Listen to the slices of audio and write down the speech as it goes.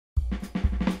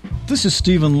This is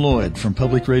Stephen Lloyd from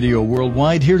Public Radio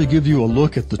Worldwide, here to give you a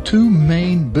look at the two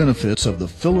main benefits of the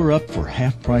FillerUp for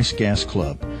Half-Price Gas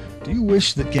Club. Do you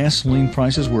wish that gasoline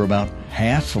prices were about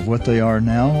half of what they are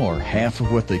now, or half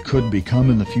of what they could become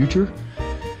in the future?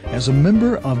 As a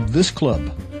member of this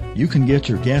club, you can get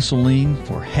your gasoline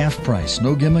for half price.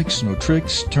 No gimmicks, no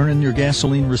tricks. Turn in your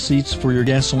gasoline receipts for your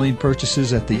gasoline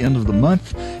purchases at the end of the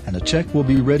month, and a check will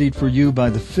be ready for you by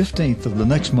the 15th of the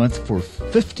next month for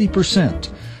 50%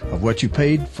 of what you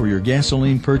paid for your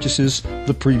gasoline purchases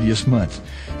the previous month.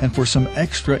 And for some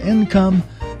extra income,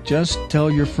 just tell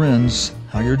your friends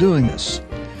how you're doing this.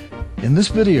 In this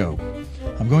video,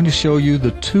 I'm going to show you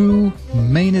the two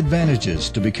main advantages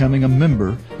to becoming a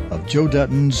member of Joe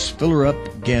Dutton's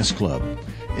FillerUp Gas Club.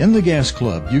 In the Gas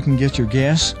Club, you can get your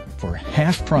gas for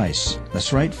half price.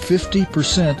 That's right,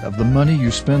 50% of the money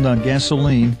you spend on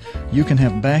gasoline you can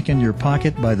have back in your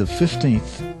pocket by the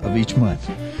 15th of each month.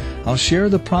 I'll share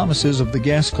the promises of the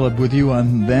Gas Club with you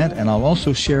on that, and I'll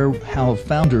also share how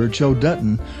founder Joe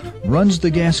Dutton runs the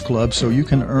Gas Club so you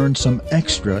can earn some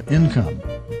extra income.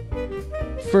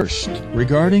 First,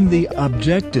 regarding the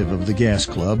objective of the Gas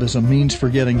Club as a means for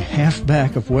getting half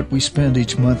back of what we spend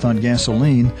each month on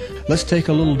gasoline, let's take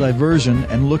a little diversion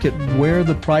and look at where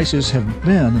the prices have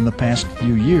been in the past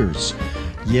few years.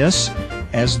 Yes,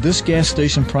 as this gas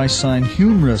station price sign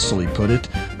humorously put it,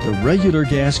 the regular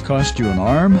gas cost you an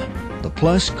arm, the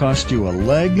plus cost you a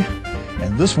leg,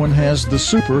 and this one has the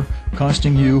super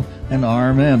costing you an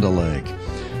arm and a leg.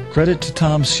 Credit to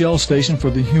Tom's Shell Station for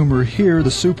the humor here. The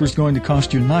super is going to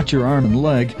cost you not your arm and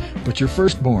leg, but your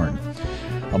firstborn.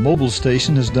 A mobile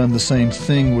station has done the same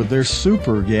thing with their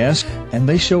super gas, and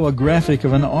they show a graphic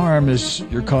of an arm as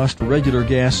your cost for regular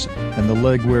gas, and the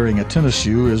leg wearing a tennis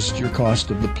shoe is your cost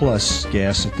of the plus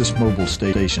gas at this mobile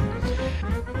station.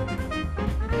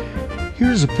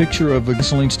 Here's a picture of a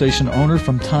gasoline station owner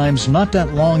from times not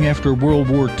that long after World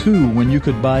War II, when you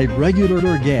could buy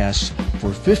regular gas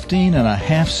for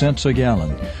 15.5 cents a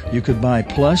gallon. You could buy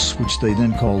plus, which they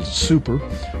then called super,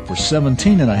 for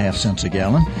 17.5 cents a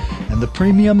gallon, and the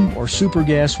premium or super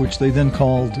gas, which they then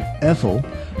called ethyl,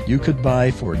 you could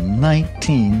buy for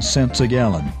 19 cents a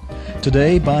gallon.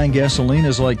 Today, buying gasoline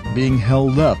is like being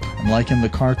held up, and like in the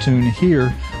cartoon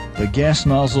here, the gas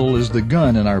nozzle is the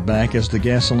gun in our back as the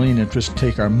gasoline interests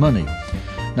take our money.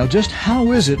 Now, just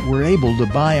how is it we're able to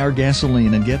buy our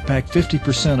gasoline and get back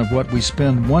 50% of what we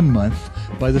spend one month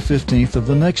by the 15th of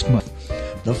the next month?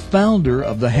 The founder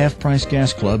of the Half-Price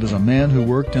Gas Club is a man who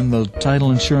worked in the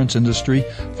title insurance industry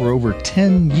for over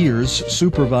 10 years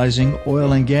supervising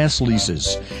oil and gas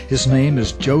leases. His name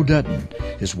is Joe Dutton.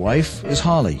 His wife is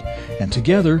Holly. And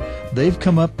together, they've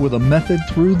come up with a method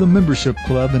through the membership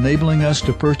club enabling us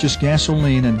to purchase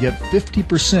gasoline and get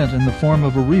 50% in the form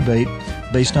of a rebate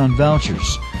based on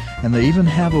vouchers. And they even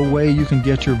have a way you can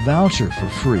get your voucher for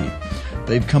free.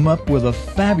 They've come up with a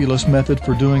fabulous method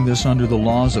for doing this under the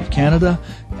laws of Canada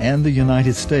and the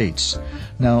United States.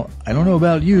 Now, I don't know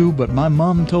about you, but my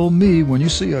mom told me when you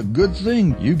see a good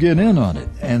thing, you get in on it.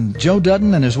 And Joe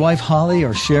Dutton and his wife Holly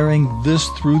are sharing this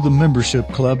through the membership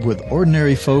club with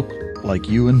ordinary folk like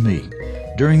you and me.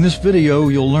 During this video,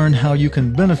 you'll learn how you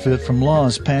can benefit from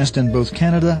laws passed in both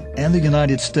Canada and the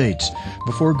United States.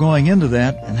 Before going into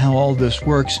that and how all this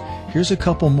works, here's a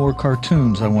couple more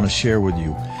cartoons I want to share with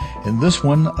you. In this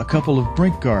one, a couple of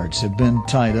brink guards have been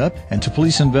tied up, and to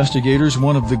police investigators,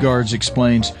 one of the guards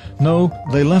explains, "No,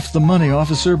 they left the money,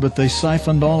 officer, but they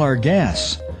siphoned all our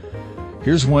gas."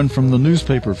 Here's one from the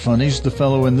newspaper funnies. The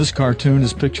fellow in this cartoon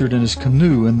is pictured in his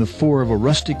canoe in the fore of a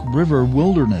rustic river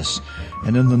wilderness.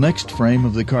 And in the next frame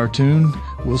of the cartoon,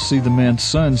 we'll see the man's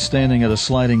son standing at a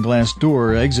sliding glass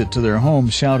door exit to their home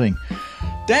shouting,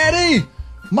 "Daddy,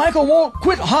 Michael won't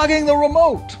quit hogging the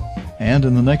remote." And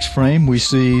in the next frame, we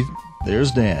see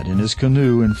there's Dad in his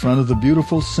canoe in front of the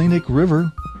beautiful scenic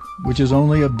river, which is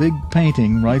only a big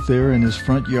painting right there in his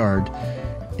front yard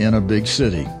in a big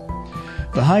city.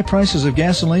 The high prices of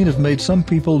gasoline have made some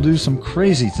people do some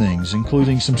crazy things,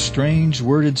 including some strange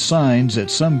worded signs at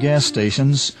some gas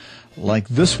stations, like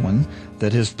this one,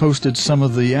 that has posted some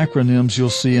of the acronyms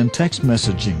you'll see in text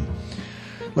messaging.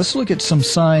 Let's look at some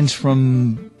signs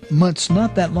from months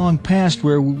not that long past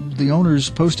where the owners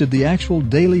posted the actual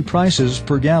daily prices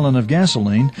per gallon of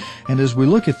gasoline, and as we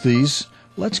look at these,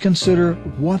 let's consider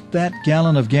what that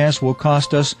gallon of gas will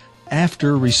cost us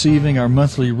after receiving our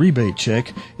monthly rebate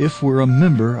check if we're a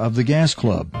member of the Gas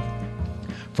Club.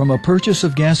 From a purchase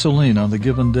of gasoline on the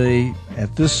given day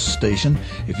at this station,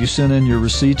 if you sent in your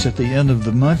receipts at the end of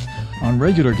the month, on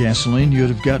regular gasoline you'd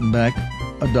have gotten back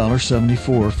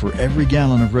 $1.74 for every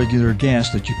gallon of regular gas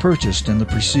that you purchased in the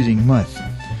preceding month.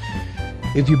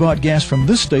 If you bought gas from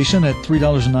this station at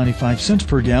 $3.95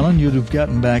 per gallon, you'd have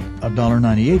gotten back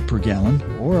 $1.98 per gallon,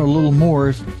 or a little more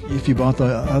if you bought the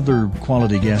other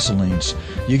quality gasolines.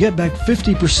 You get back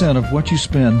 50% of what you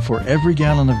spend for every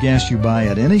gallon of gas you buy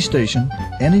at any station,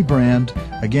 any brand,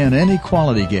 again, any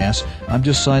quality gas. I'm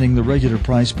just citing the regular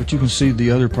price, but you can see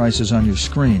the other prices on your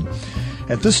screen.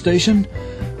 At this station,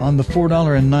 on the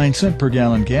 $4.09 per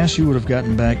gallon gas, you would have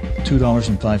gotten back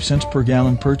 $2.05 per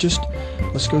gallon purchased.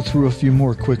 Let's go through a few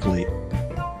more quickly.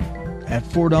 At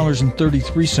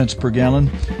 $4.33 per gallon,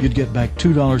 you'd get back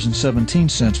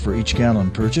 $2.17 for each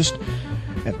gallon purchased.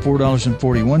 At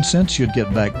 $4.41, you'd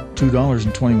get back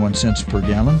 $2.21 per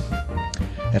gallon.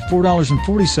 At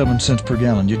 $4.47 per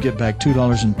gallon, you'd get back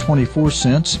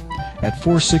 $2.24. At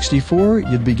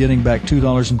 $4.64, you'd be getting back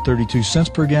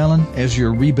 $2.32 per gallon as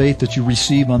your rebate that you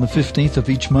receive on the 15th of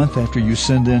each month after you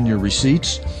send in your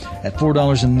receipts. At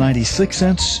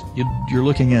 $4.96, you're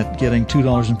looking at getting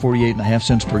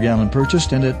 $2.48.5 per gallon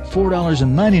purchased, and at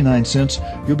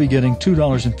 $4.99, you'll be getting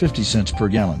 $2.50 per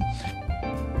gallon.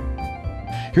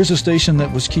 Here's a station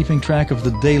that was keeping track of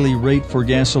the daily rate for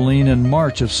gasoline in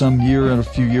March of some year and a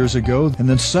few years ago, and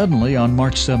then suddenly on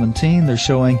March 17 they're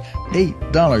showing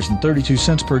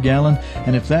 $8.32 per gallon,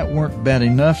 and if that weren't bad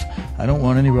enough, I don't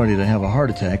want anybody to have a heart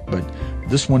attack, but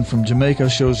this one from Jamaica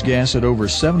shows gas at over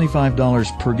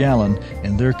 $75 per gallon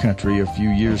in their country a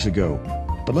few years ago.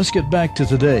 But let's get back to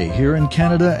today. Here in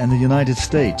Canada and the United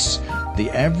States,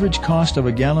 the average cost of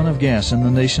a gallon of gas in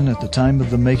the nation at the time of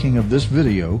the making of this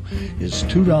video is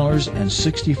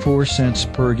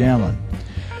 $2.64 per gallon.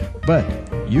 But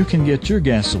you can get your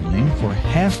gasoline for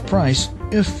half price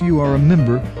if you are a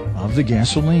member of the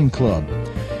Gasoline Club.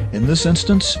 In this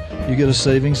instance, you get a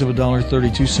savings of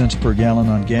 $1.32 per gallon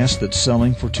on gas that's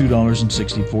selling for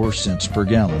 $2.64 per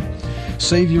gallon.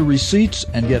 Save your receipts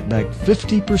and get back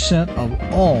 50% of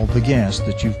all the gas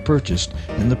that you've purchased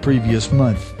in the previous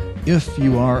month if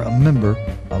you are a member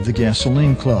of the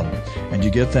Gasoline Club. And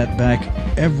you get that back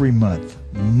every month,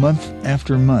 month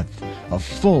after month. A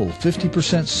full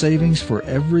 50% savings for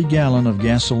every gallon of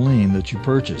gasoline that you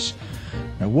purchase.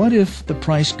 Now, what if the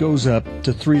price goes up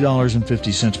to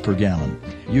 $3.50 per gallon?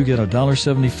 You get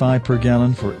 $1.75 per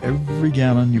gallon for every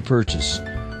gallon you purchase.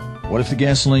 What if the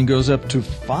gasoline goes up to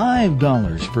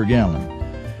 $5 per gallon?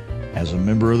 As a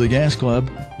member of the Gas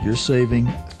Club, you're saving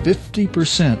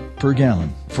 50% per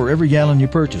gallon for every gallon you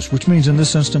purchase, which means in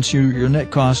this instance your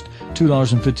net cost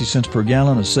 $2.50 per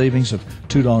gallon, a savings of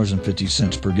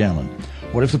 $2.50 per gallon.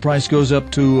 What if the price goes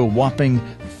up to a whopping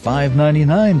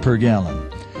 $5.99 per gallon?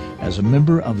 As a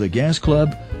member of the Gas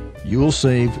Club, you'll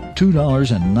save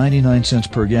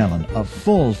 $2.99 per gallon, a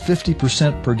full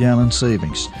 50% per gallon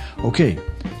savings. Okay,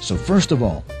 so first of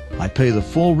all, I pay the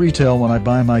full retail when I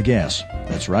buy my gas.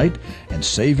 That's right, and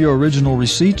save your original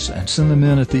receipts and send them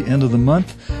in at the end of the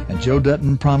month, and Joe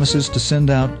Dutton promises to send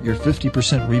out your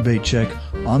 50% rebate check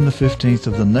on the 15th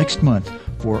of the next month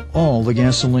for all the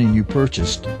gasoline you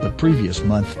purchased the previous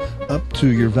month up to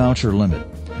your voucher limit.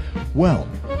 Well,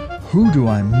 who do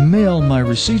I mail my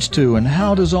receipts to, and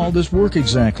how does all this work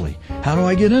exactly? How do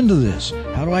I get into this?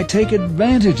 How do I take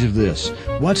advantage of this?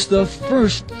 What's the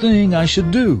first thing I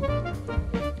should do?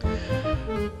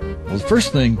 Well, the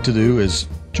first thing to do is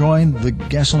join the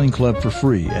Gasoline Club for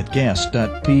free at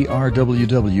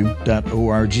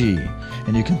gas.prww.org,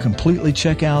 and you can completely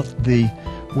check out the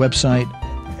website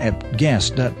at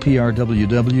gas.prww.org.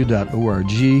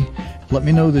 Let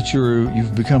me know that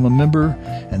you've become a member,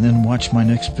 and then watch my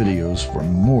next videos for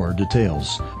more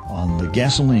details on the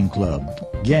Gasoline Club.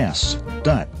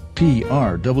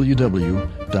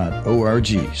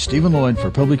 gas.prww.org. Stephen Lloyd for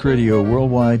Public Radio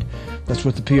Worldwide. That's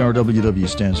what the PRWW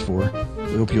stands for.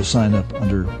 We hope you'll sign up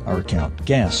under our account,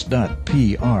 gas.prww.org.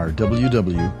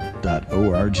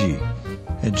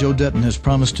 And Joe Dutton has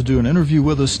promised to do an interview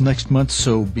with us next month,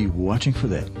 so be watching for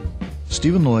that.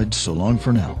 Stephen Lloyd, so long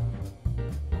for now.